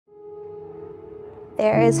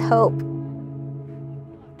There is hope.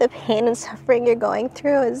 The pain and suffering you're going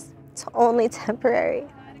through it's only temporary.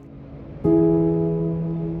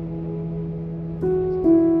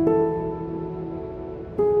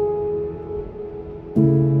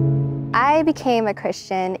 I became a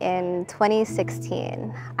Christian in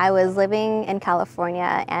 2016. I was living in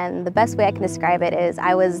California, and the best way I can describe it is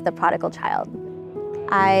I was the prodigal child.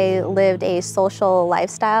 I lived a social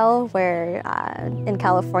lifestyle where in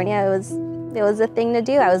California it was a thing to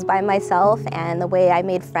do. I was by myself, and the way I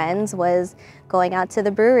made friends was going out to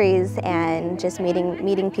the breweries and just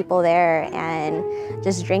meeting people there and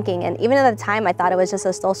just drinking. And even at the time, I thought it was just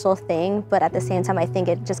a social thing, but at the same time, I think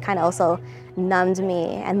it just kind of also numbed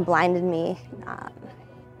me and blinded me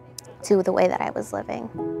to the way that I was living.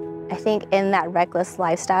 I think in that reckless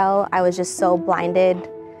lifestyle, I was just so blinded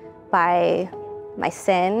by my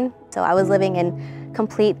sin. So I was living in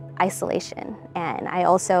complete isolation, and I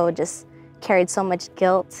also just carried so much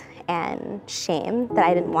guilt and shame that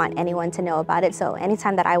I didn't want anyone to know about it. So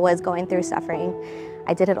anytime that I was going through suffering,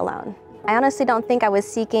 I did it alone. I honestly don't think I was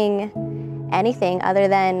seeking anything other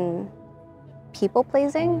than people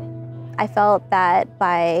pleasing. I felt that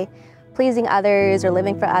by pleasing others or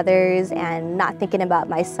living for others and not thinking about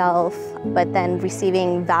myself, but then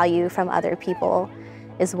receiving value from other people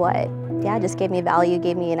is what, just gave me value,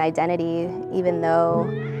 gave me an identity, even though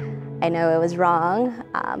I know it was wrong,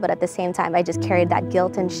 but at the same time, I just carried that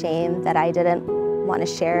guilt and shame that I didn't want to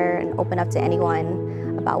share and open up to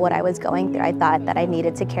anyone about what I was going through. I thought that I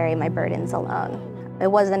needed to carry my burdens alone.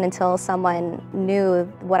 It wasn't until someone knew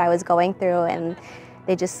what I was going through and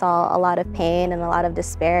they just saw a lot of pain and a lot of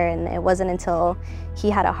despair, and it wasn't until he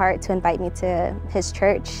had a heart to invite me to his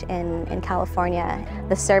church in California.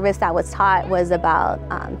 The service that was taught was about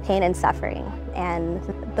pain and suffering. And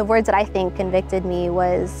the words that I think convicted me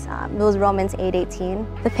was Romans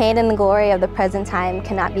 8:18. The pain and the glory of the present time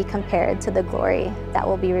cannot be compared to the glory that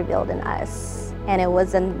will be revealed in us. And it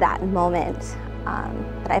was in that moment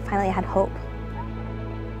that I finally had hope.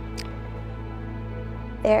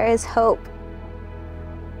 There is hope.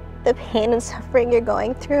 The pain and suffering you're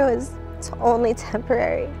going through it's only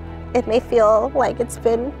temporary. It may feel like it's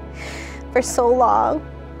been for so long.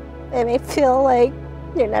 It may feel like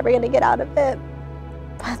you're never going to get out of it,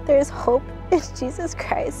 but there's hope in Jesus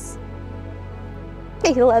Christ.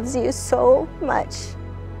 He loves you so much.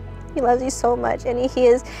 He loves you so much, and He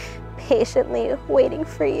is patiently waiting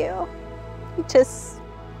for you.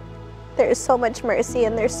 There's so much mercy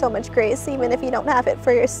and there's so much grace, even if you don't have it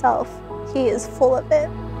for yourself. He is full of it.